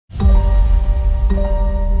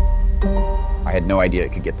I had no idea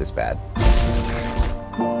it could get this bad.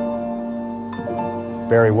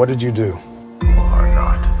 Barry, what did you do? You are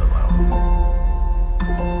not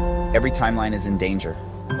alone. Every timeline is in danger.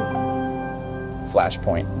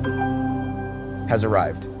 Flashpoint has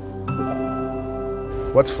arrived.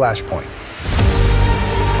 What's Flashpoint?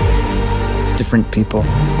 Different people,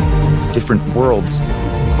 different worlds.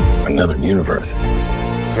 Another universe.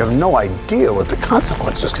 You have no idea what the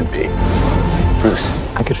consequences could be. Bruce,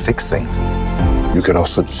 I could fix things. You could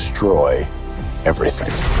also destroy everything.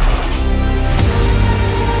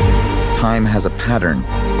 Time has a pattern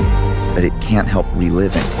that it can't help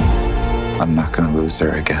reliving. I'm not gonna lose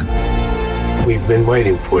her again. We've been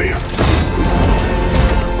waiting for you.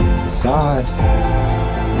 Zod.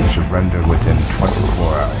 You surrender within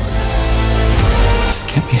 24 hours. This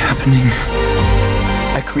can't be happening.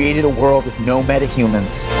 I created a world with no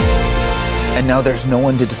metahumans, and now there's no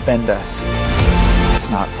one to defend us. It's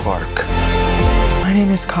not Clark. My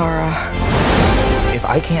name is Kara. If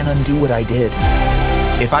I can't undo what I did,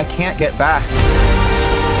 if I can't get back,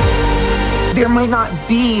 there might not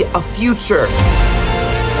be a future.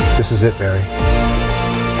 This is it, Barry.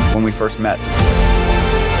 When we first met,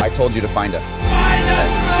 I told you to find us.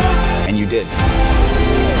 And you did.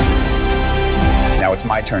 Now it's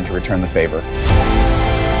my turn to return the favor.